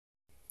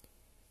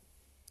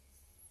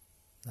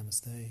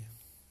Namaste.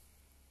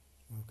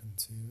 Welcome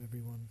to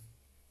everyone.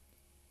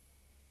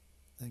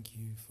 Thank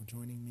you for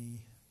joining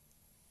me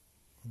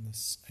on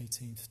this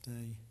 18th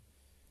day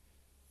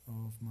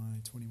of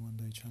my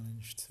 21-day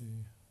challenge to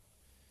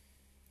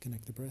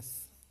connect the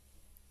breath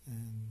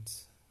and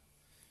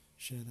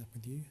share that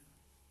with you.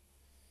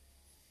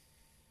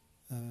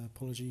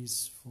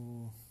 Apologies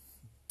for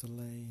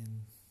delay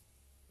in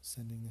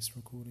sending this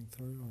recording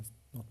through. I've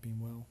not been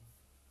well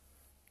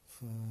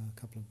for a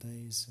couple of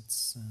days.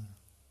 It's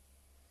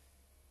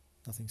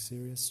nothing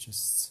serious,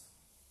 just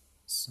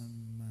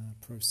some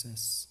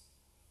process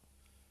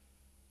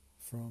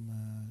from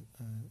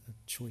a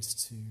choice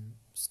to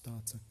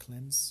start a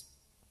cleanse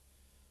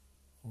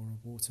or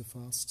a water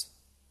fast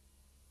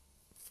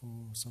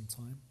for some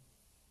time.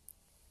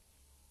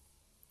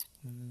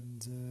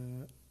 And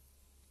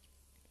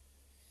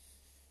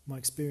my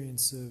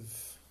experience of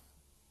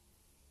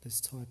this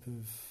type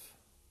of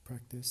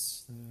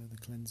practice, the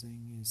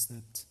cleansing, is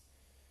that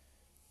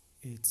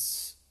it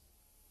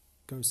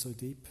goes so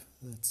deep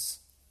that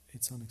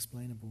it's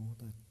unexplainable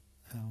that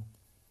how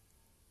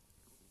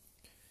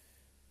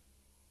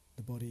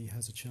the body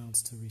has a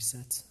chance to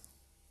reset.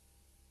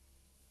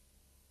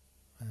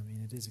 I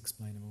mean, it is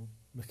explainable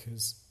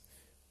because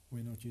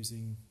we're not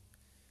using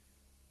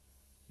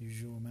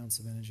usual amounts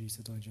of energy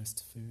to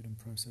digest food and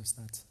process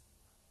that,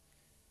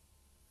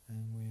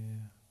 and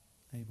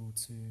we're able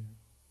to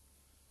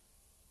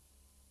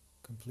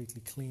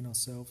completely clean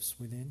ourselves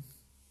within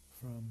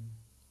from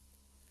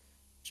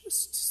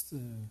just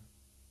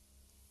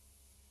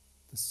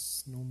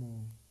this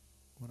normal,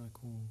 what I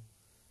call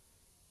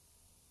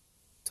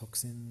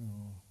toxin,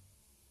 or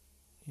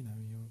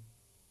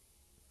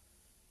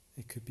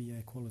it could be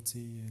air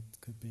quality,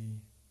 it could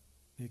be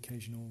the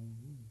occasional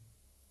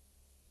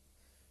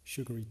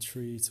sugary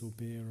treat or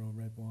beer or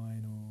red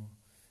wine, or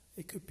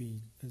it could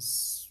be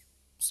as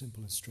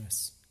simple as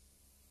stress.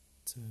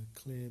 To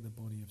clear the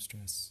body of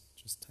stress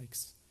just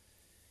takes,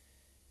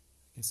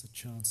 I guess, a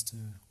chance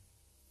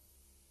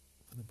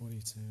for the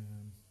body to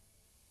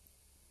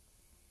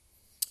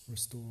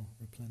restore,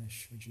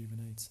 replenish,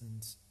 rejuvenate.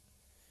 And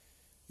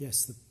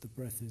yes, the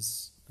breath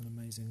is an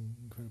amazing,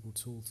 incredible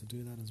tool to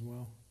do that as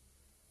well,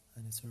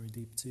 and it's very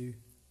deep too.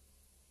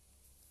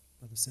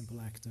 But the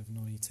simple act of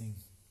not eating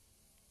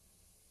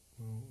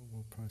will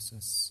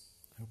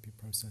help you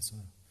process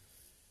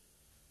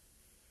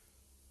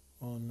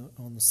on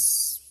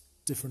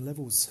different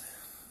levels.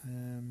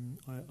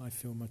 I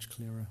feel much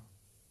clearer,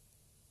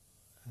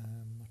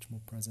 much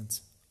more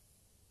present,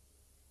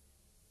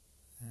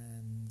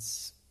 and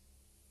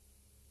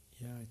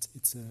yeah,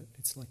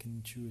 it's like an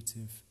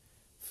intuitive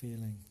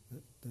feeling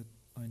that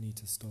I need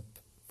to stop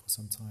for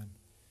some time.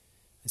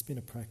 It's been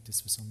a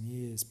practice for some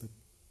years, but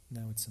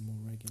now it's a more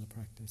regular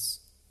practice.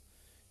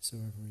 So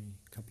every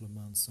couple of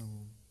months I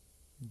will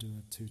do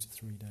a 2 to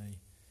 3 day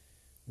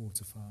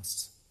water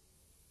fast.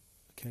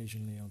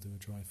 Occasionally I'll do a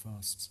dry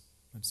fast,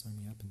 but it's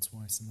only happened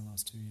twice in the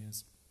last 2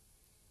 years.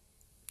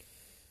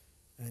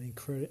 And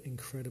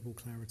incredible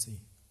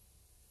clarity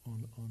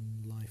on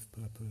life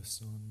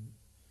purpose, on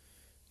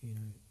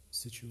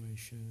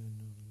situation,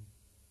 on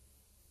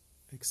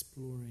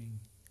exploring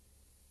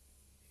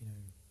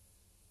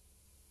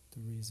the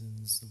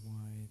reasons, the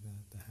why,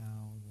 the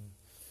how,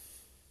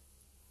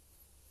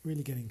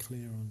 really getting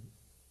clear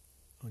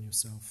on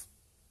yourself,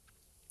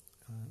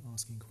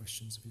 asking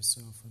questions of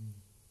yourself,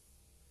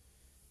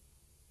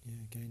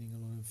 and gaining a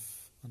lot of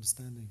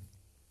understanding.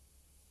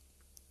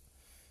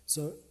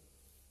 So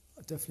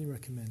I definitely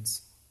recommend,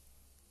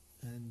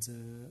 and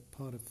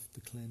part of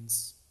the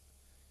cleanse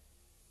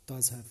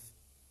does have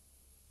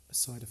a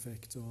side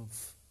effect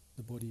of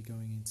the body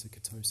going into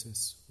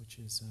ketosis, which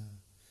is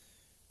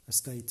a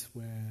state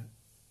where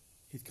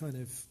it kind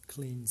of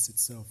cleans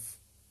itself.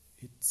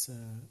 It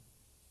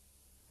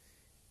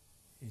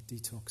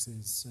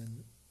detoxes,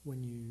 and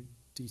when you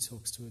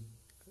detox to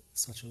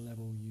such a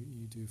level,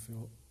 you do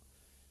feel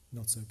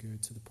not so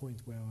good, to the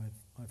point where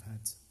I've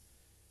had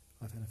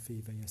a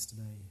fever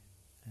yesterday,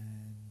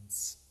 and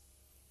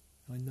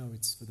I know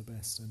it's for the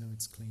best. I know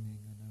it's cleaning.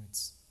 I know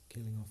it's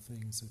killing off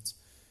things that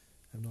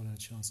have not had a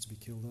chance to be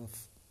killed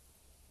off.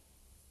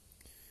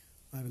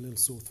 I have a little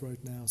sore throat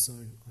now, so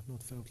I've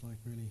not felt like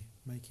really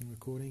making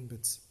recording, but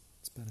it's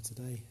better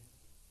today.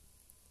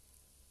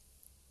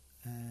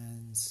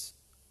 And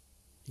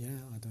yeah,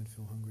 I don't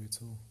feel hungry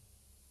at all.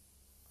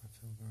 I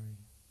feel very,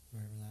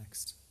 very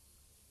relaxed.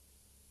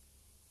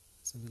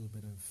 There's a little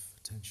bit of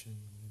tension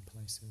in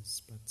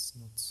places, but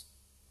it's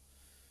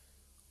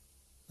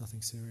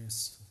nothing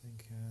serious. I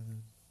think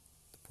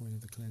the point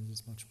of the cleanse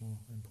is much more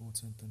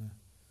important than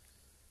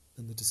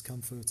the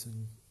discomfort.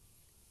 And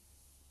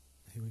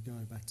here we go,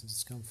 back to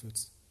discomfort.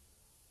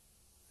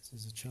 This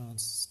is a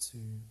chance to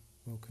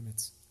welcome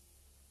it,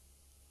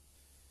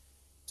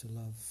 to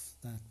love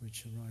that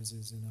which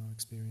arises in our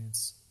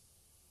experience.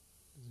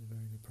 This is a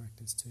very good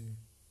practice too.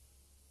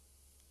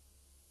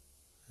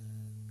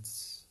 And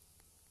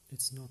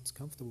it's not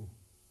comfortable,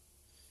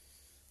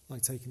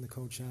 like taking the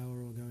cold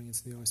shower or going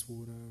into the ice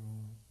water,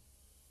 or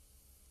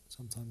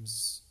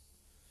sometimes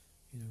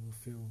we'll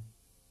feel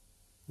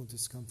more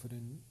discomfort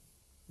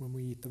when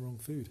we eat the wrong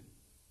food.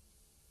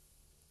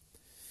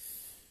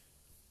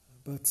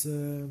 But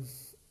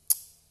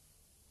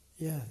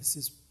this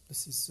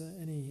is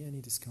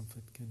any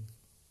discomfort can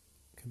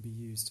be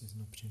used as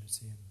an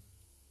opportunity, and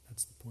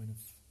that's the point of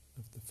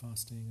the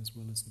fasting as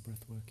well as the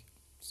breath work.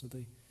 So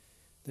they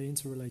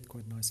interrelate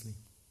quite nicely.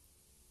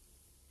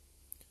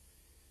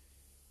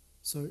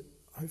 So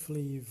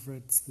hopefully you've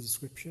read the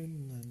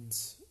description and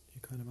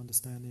you're kind of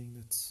understanding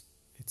that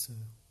it's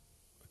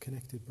a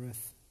connected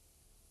breath,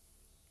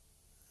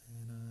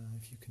 and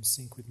if you can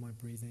sync with my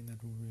breathing,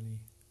 that will really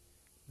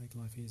make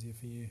life easier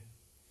for you.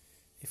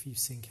 If you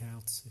sink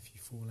out, if you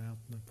fall out,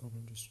 no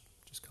problem,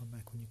 just come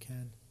back when you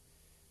can.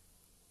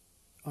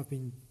 I've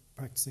been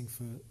practicing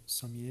for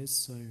some years,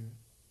 so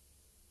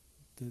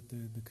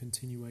the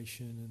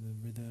continuation and the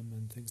rhythm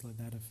and things like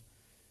that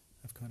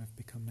have kind of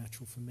become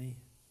natural for me,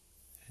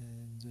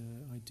 and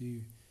I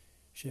do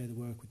share the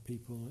work with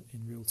people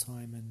in real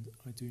time, and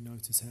I do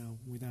notice how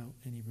without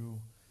any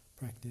real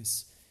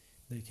practice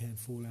they can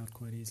fall out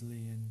quite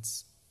easily and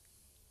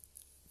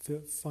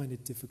find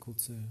it difficult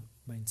to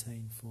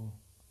maintain for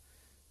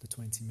the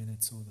 20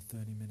 minutes or the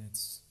 30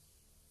 minutes,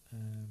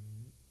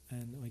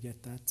 and I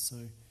get that,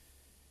 so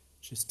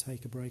just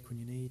take a break when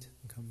you need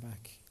and come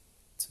back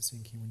to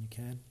sinking when you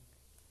can.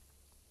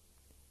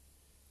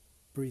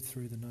 Breathe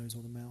through the nose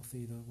or the mouth,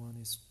 either one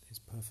is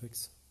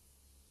perfect.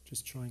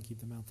 Just try and keep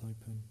the mouth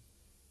open,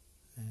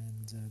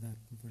 and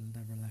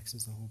that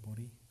relaxes the whole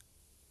body.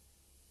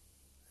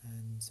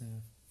 And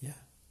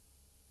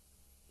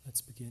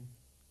let's begin.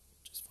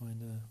 Just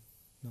find a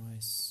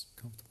nice,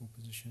 comfortable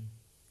position,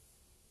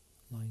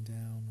 lying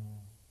down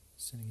or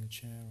sitting in a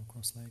chair or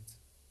cross-legged.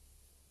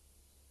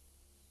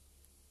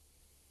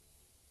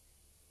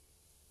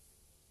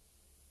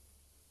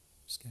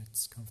 Just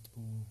get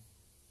comfortable,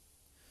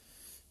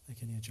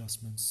 make any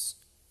adjustments.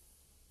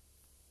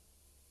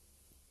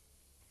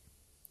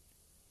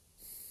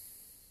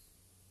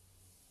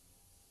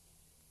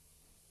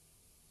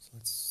 So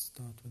let's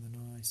start with a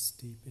nice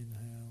deep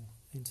inhale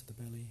into the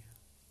belly.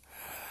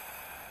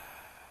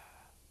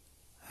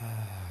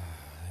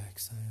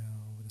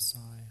 Exhale with a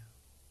sigh.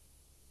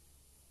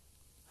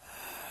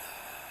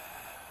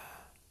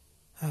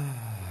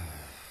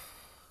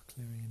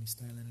 Clearing any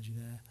stale energy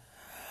there.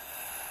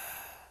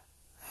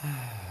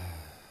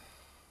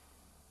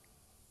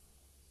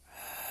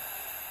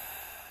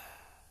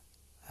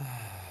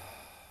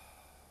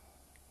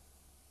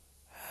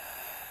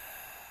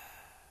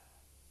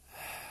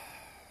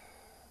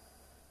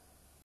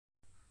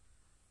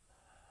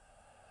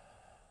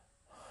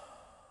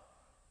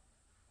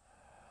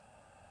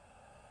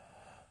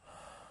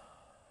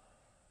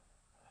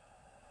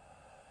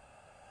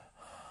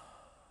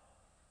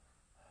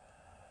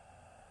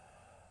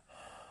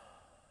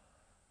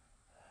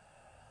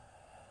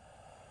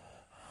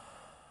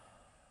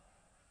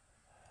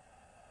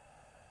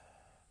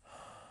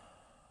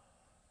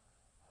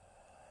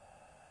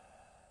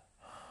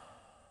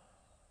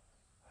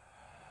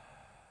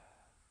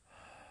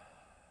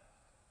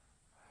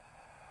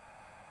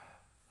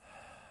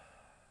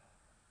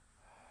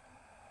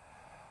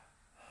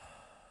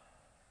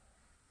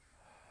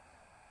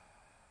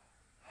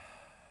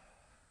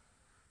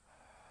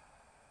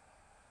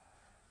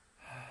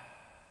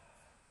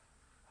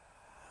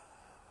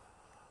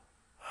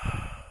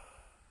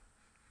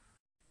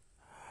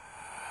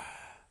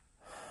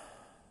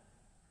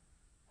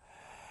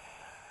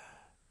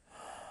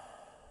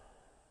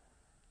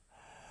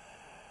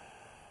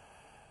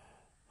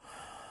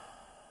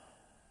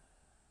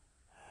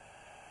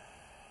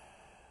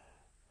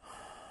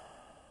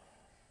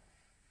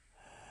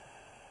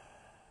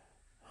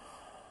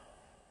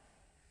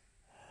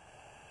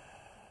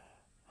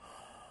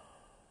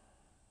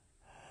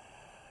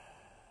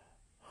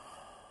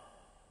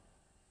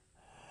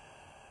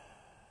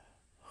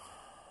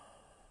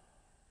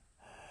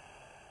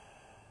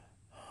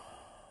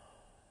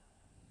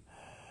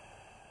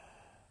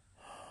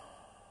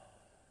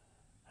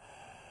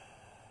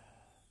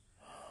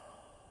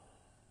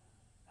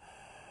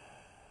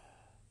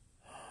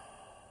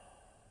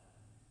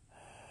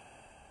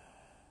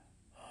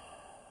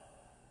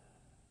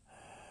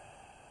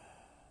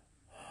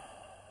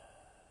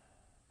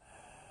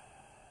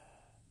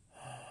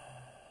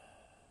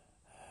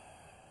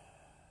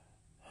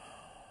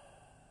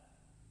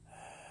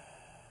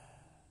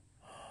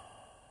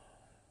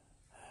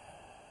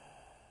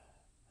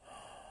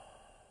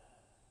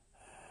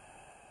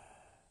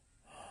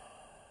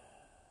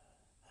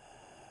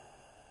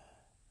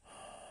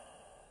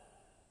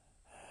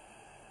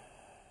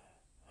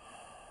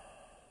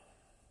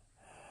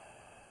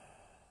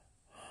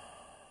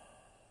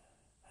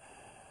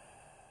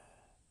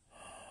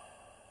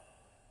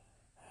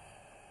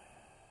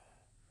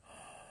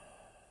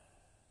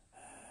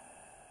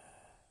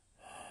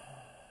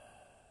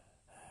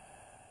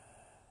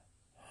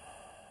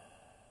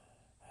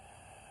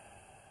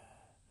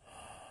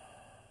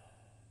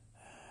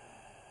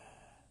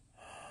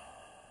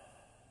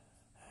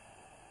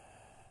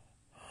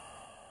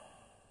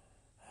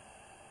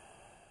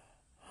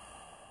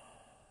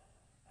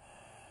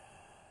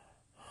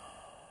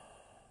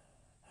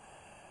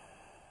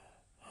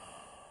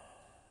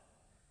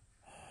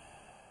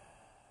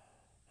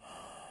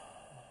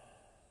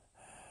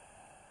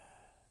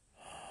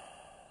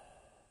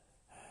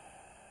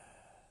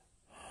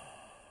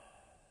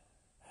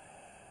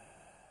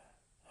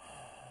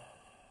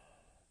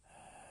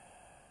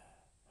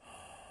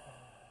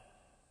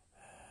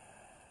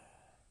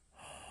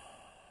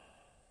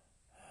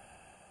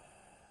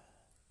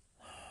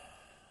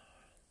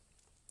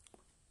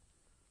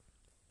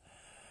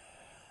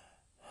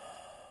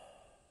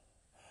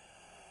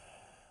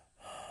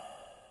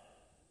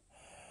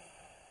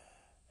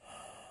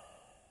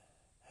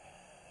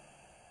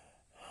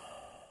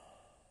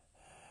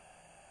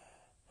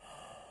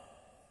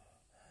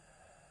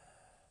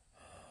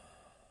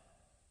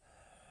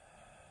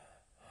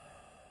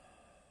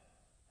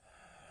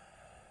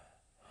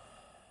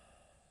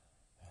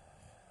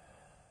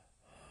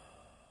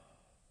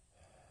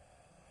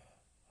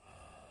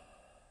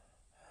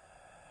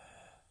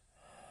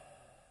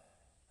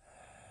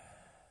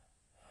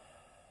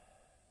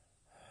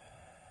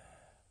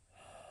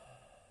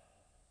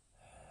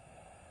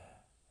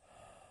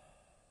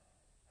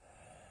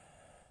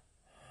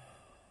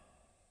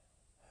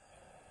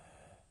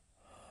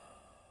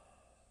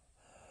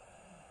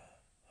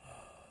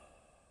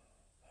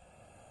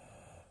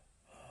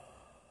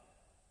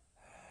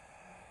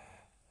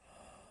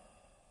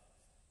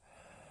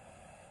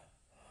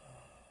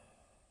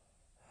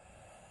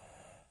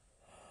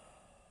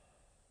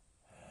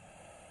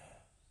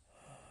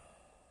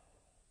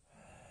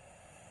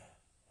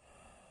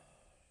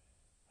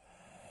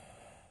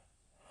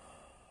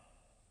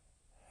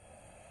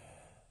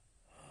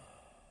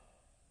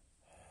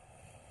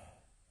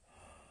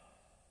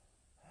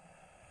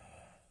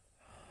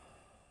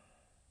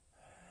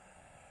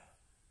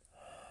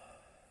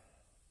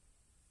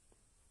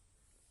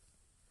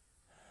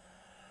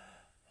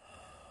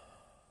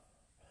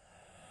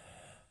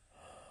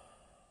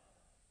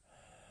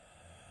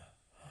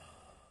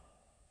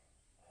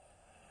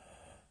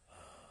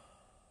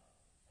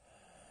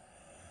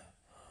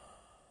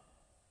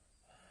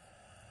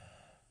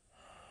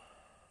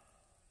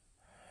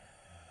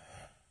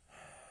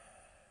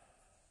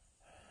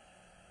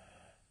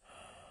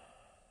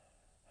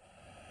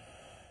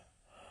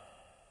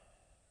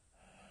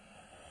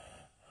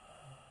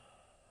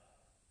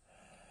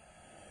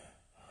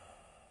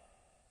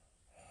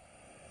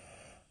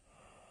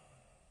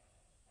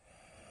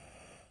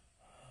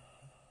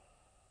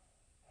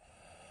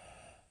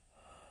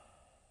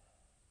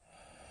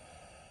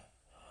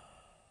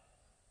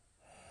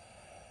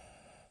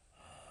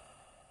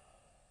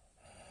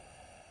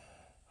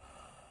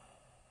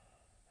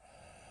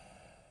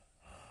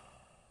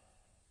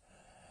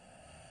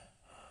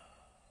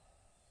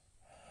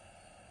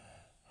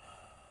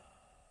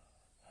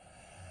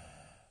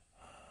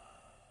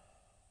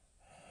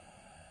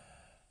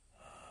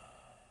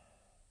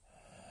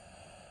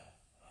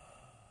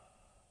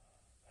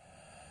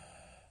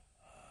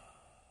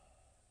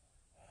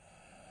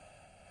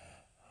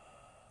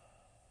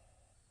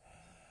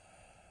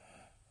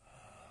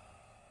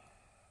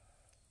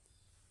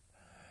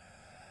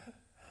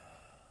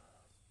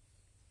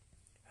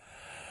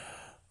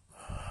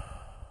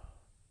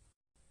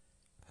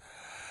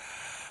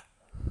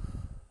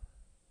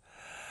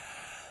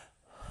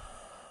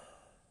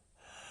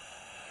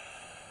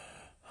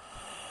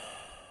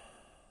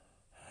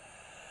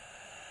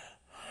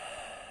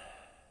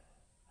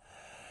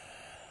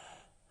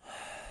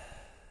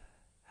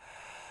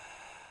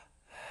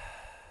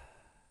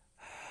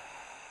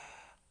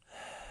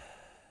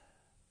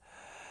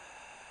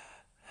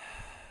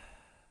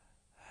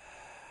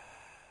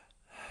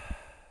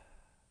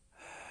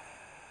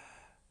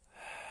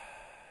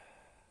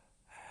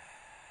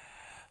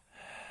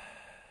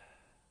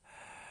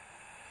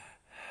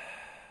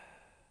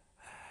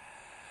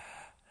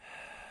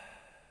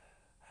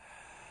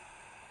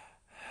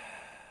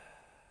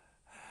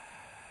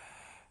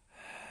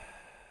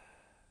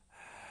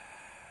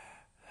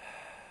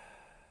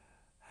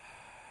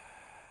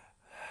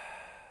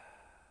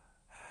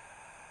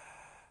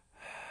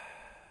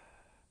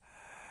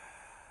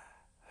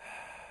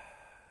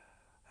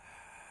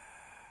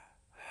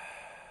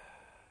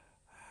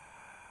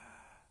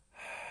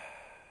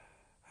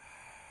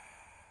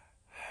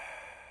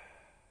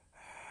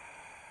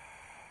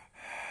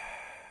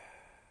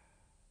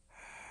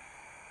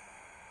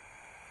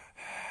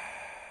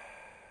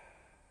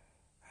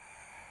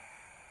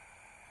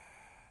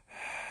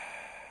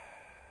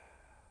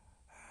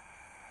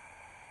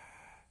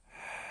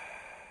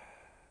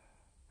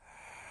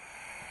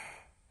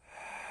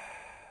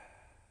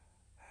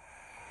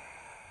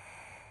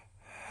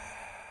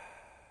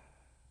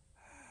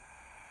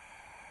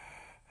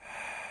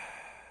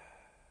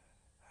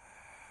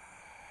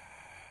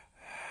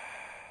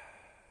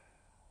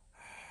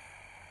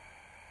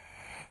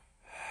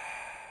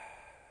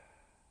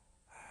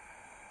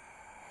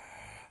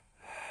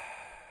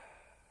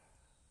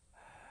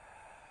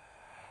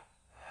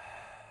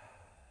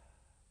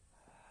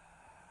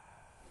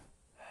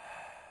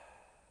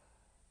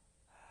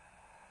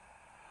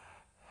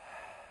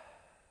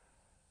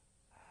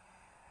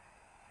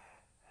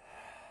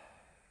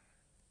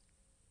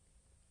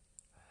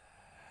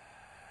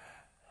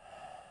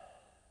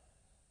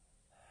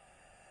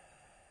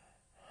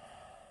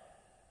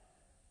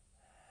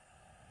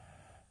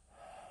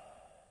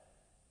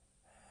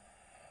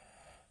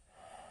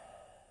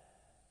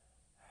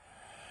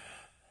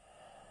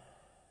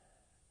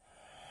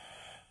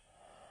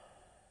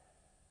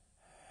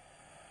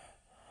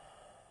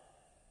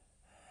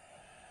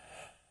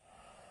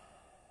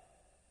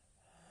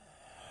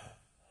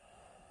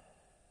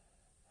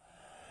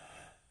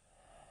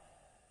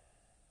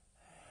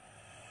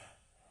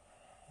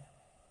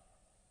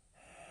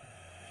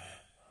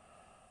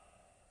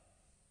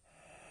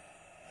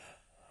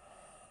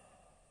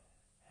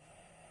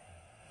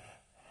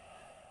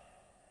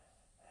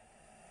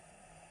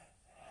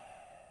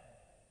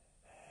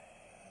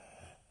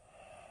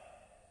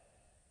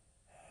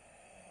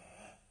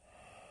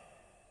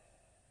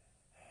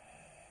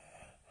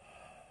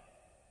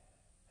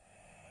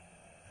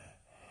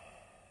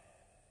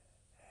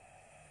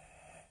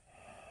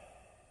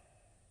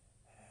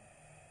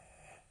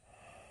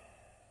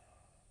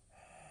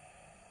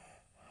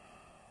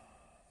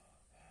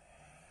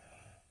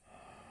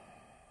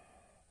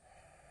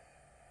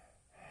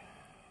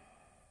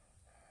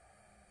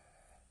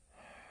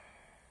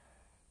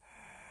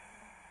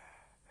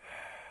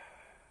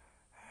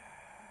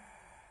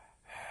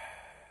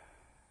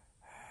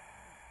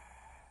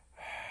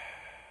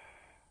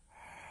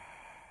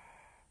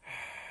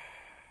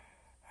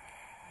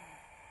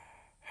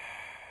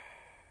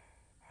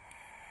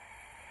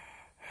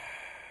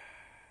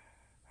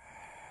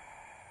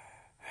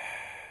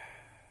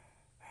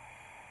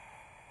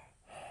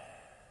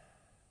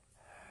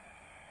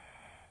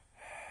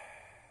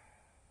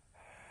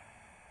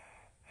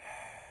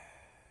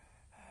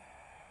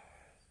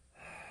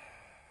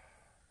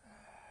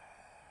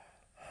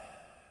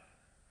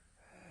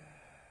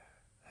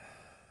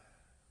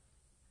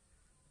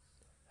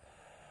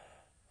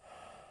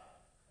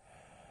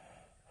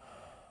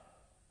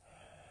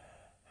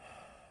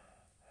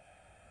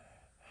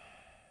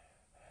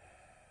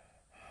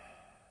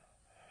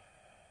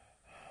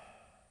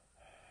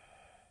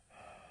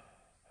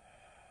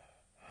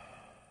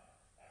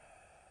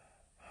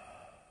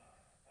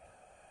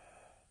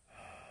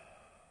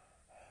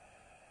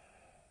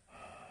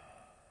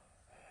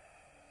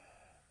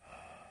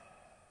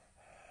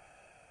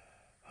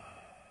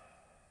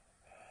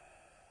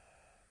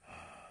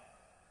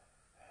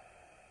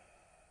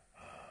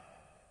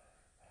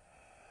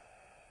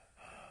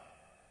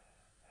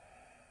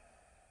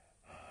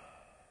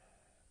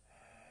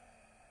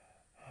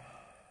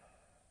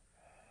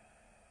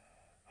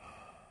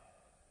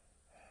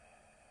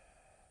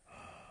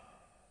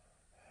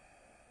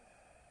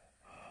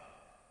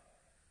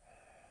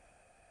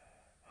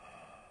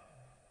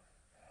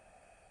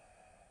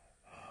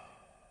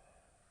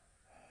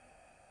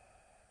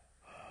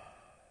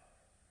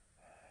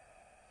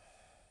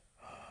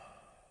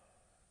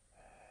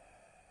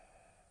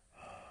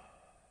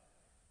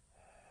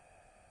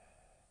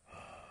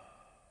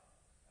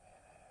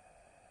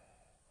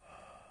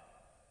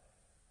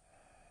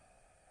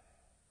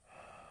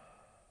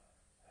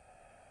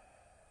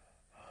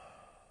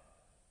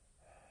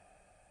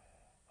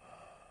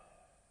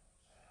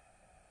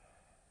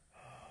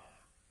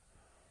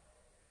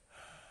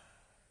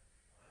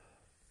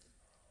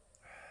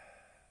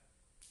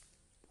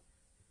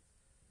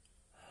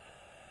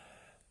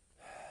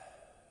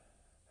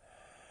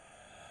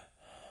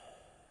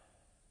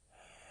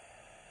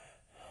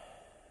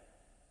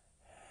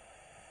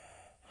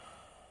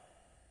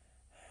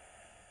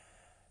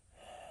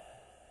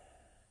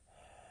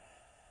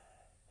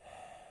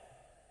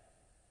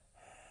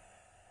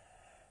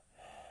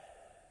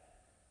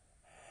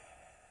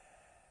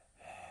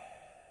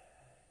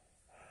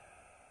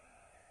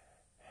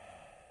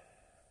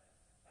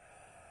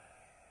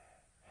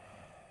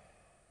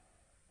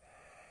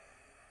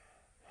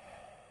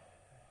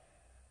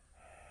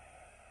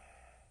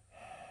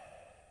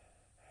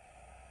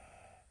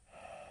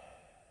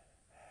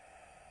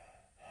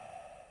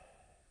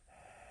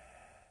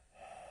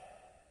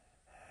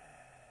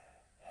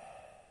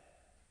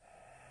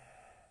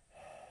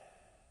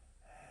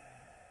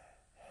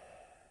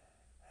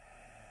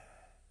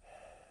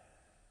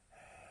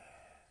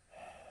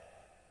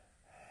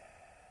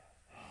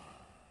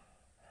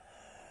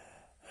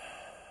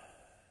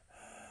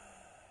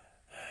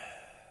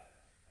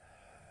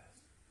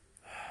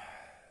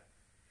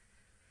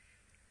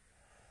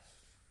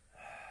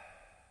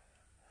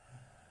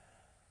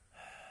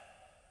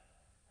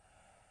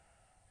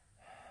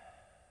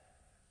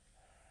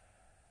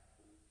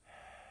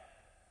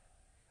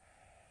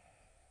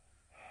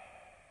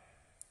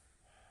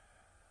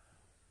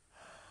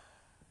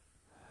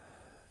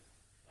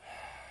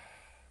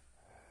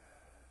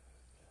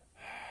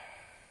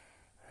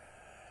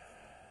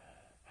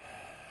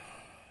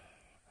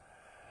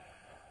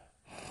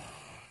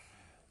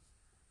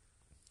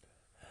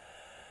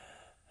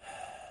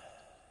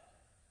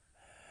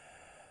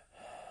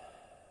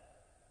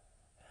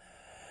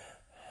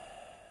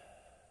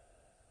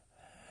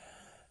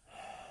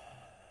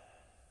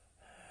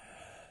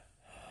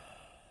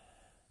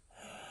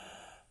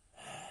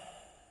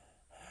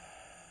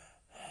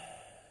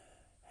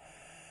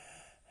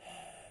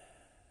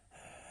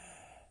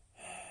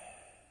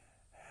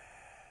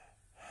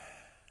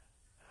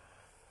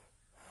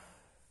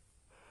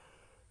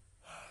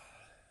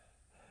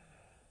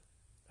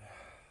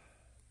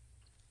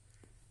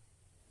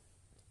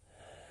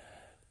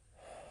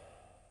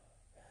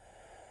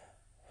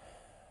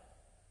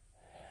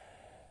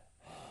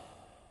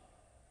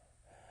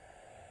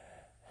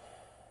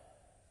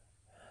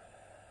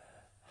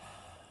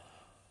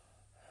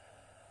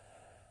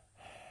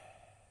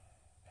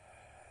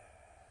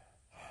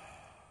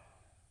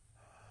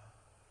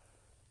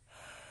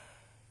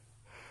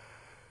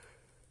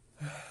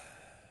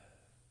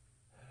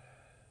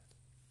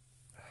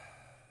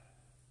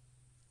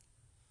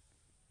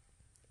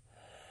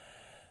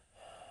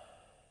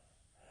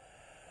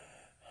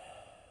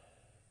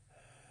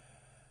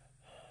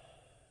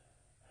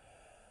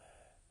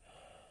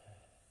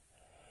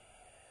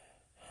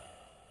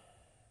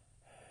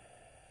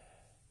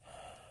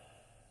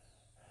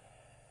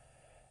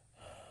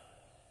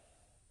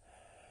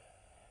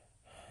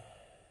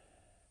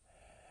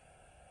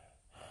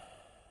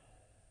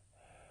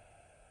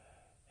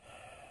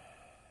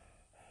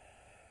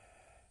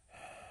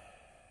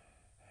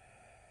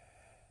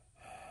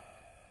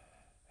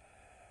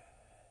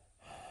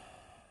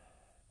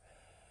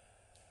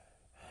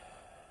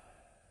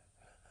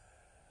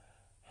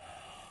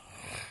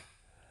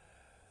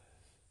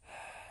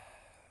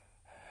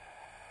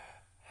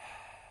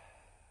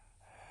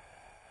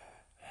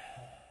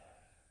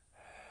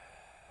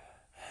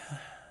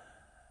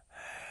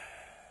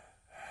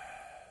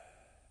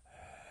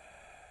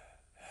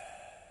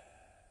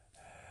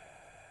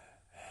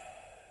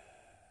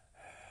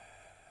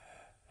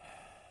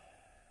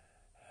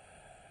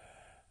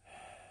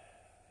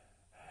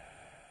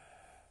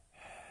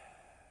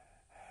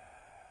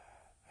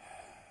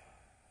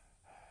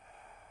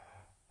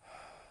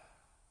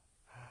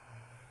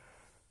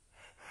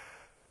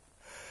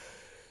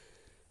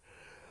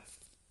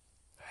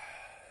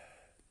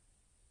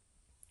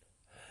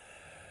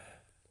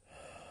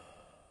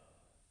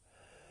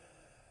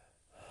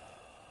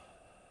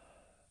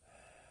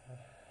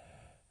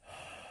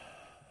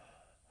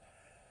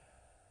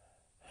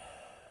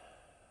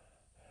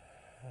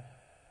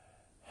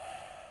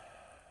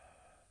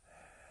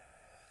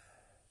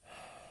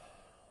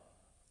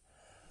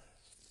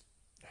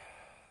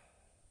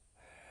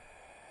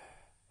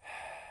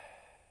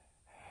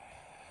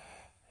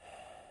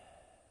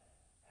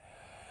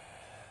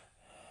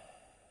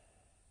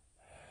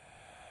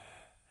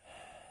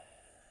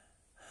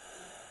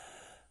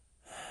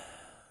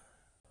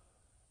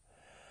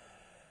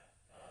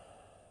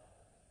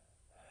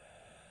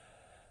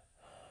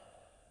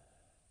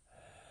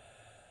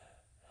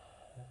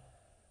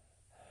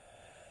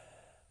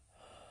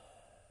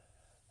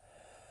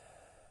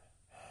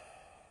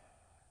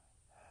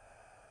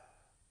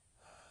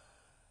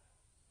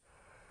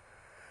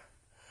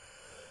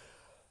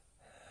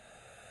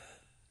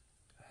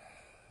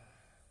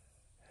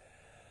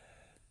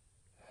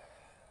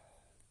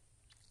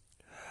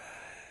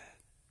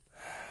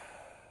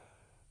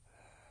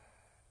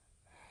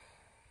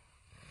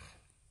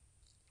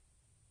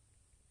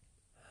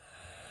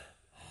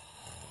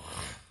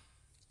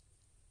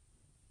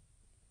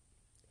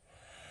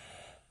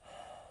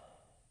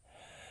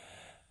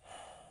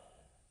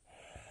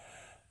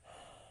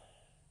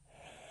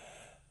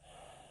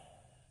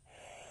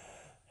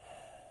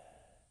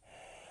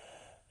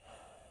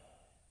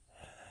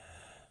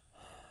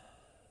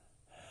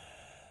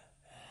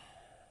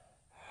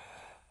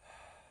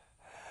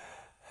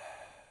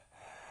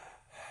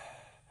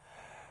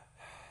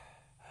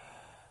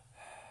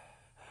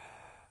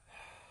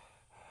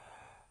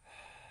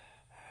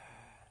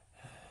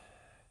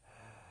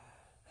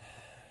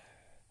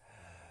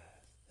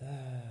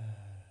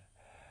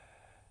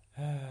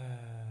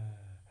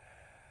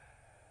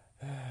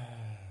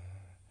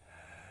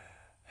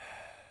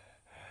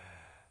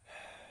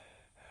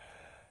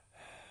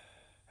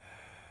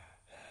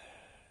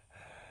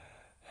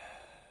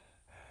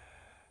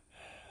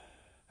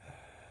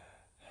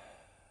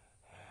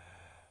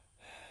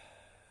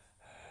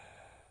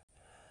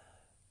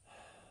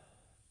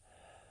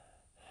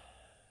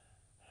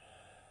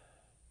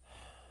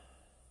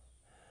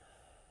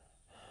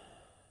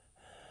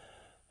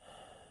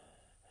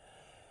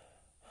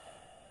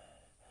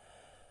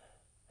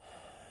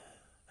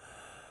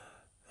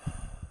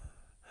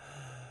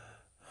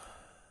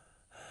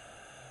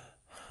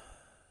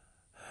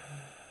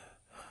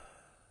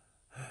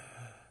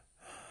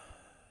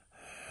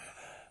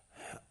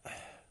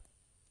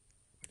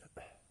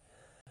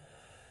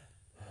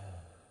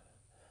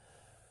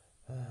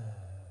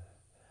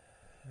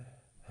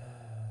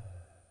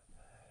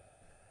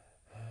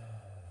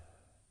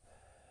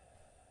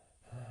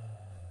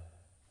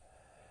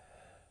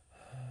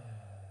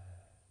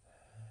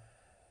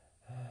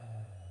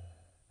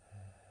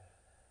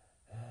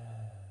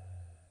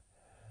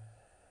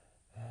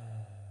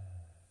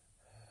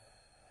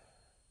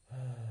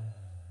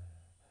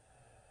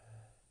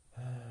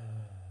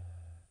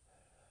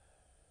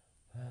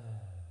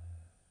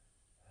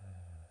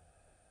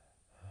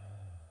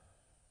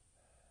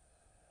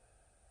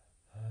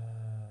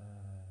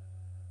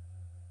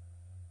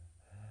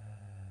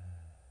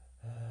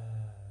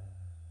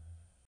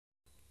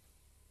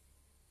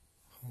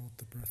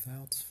 the breath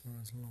out for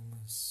as long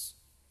as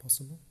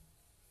possible.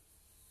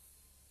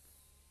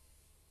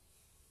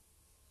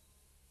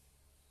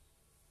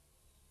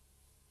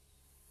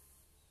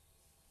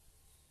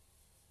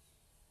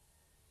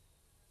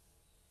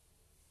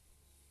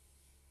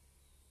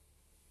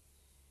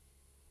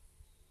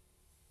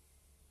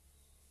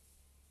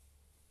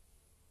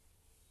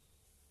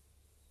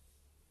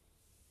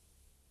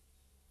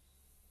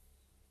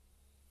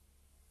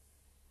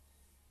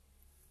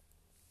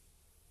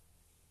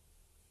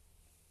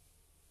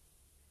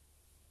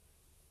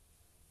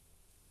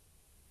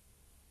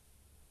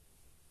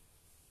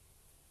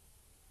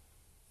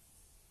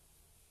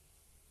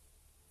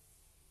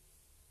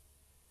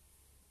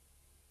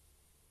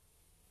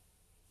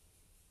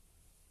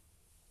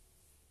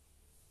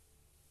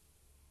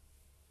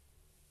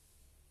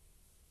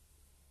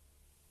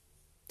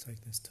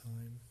 Take this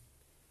time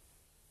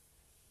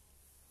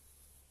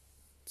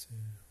to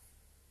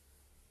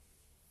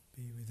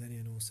be with any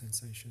and all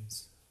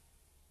sensations,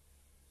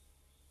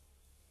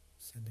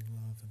 sending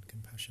love and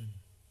compassion.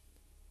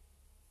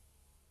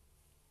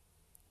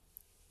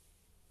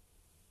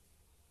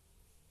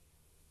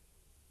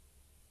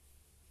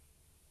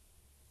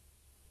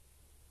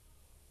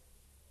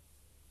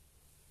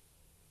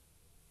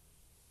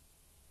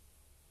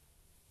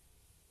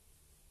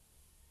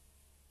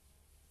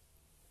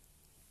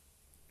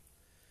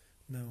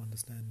 No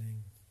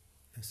understanding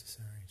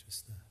necessary,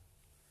 just the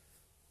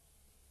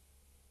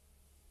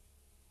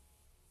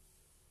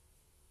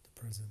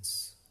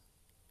presence,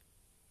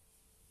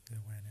 the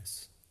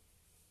awareness.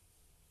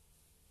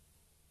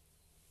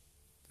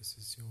 This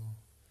is your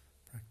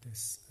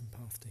practice and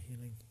path to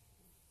healing.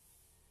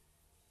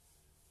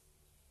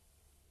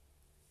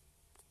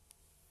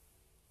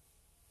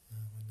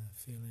 When the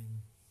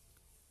feeling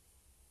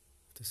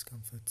of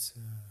discomfort,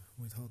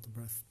 withhold the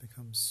breath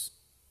becomes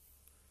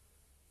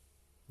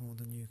more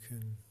than you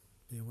can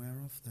be aware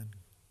of, then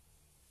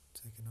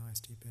take a nice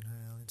deep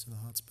inhale into the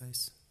heart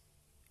space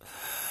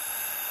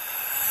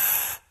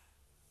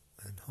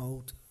and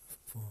hold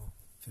for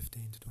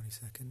 15 to 20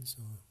 seconds,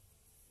 or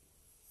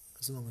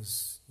as long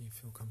as you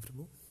feel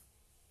comfortable.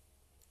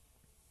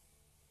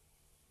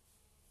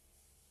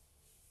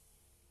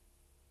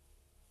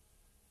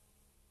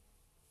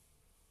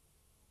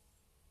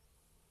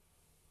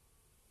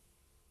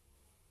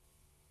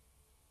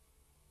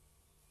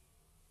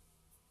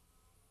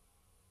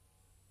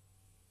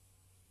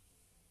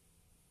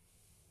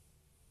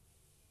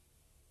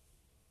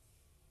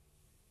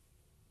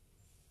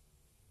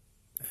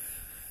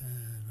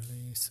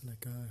 Release, let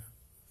go.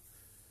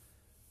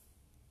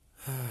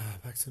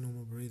 Back to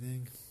normal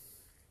breathing.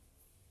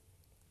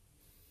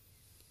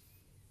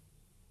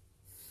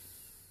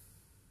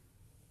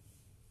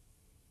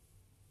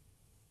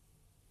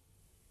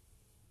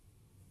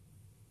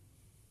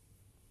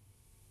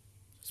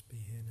 Just be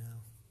here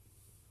now,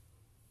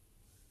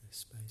 this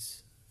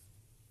space,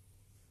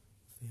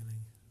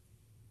 feeling.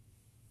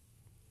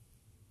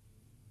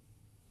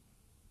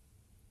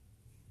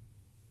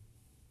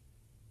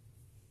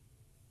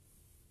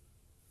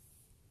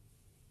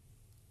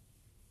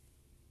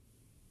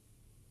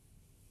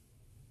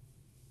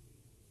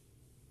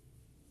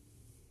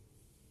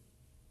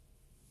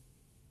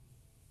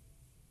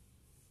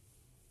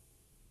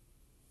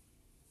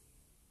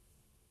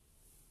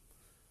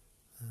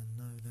 And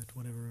know that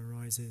whatever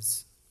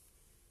arises,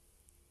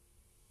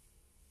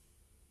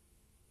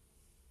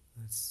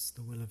 it's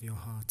the will of your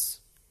heart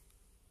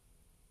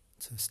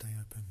to stay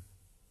open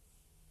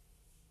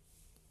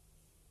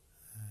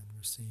and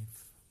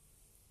receive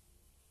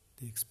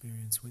the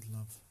experience with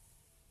love.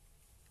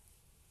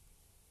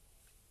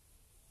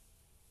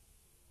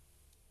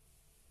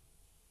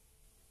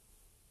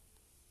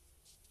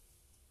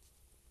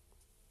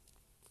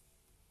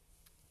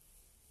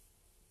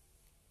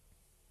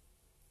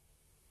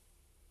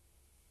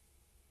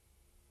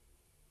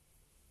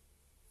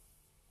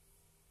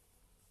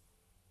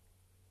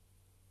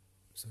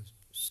 So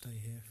stay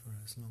here for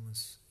as long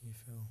as you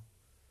feel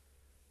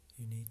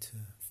you need to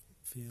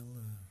feel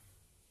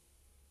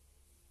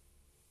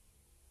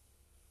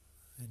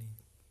any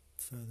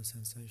further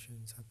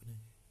sensations happening.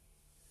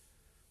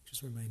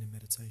 Just remain in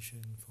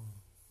meditation for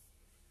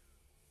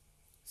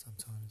some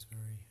time is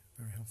very,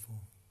 very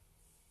helpful.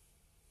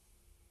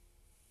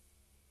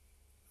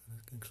 And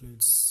that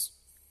concludes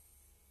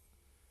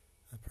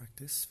our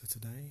practice for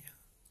today.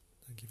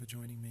 Thank you for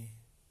joining me.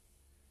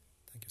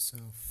 Thank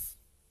yourself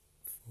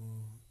for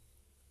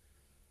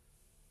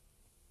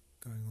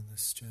going on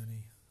this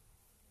journey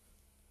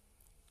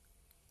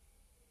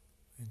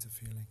into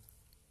feeling.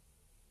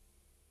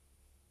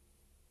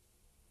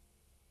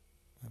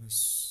 Have a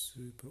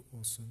super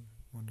awesome,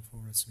 wonderful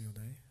rest of your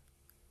day.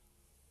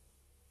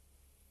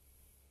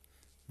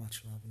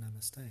 Much love,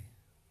 namaste.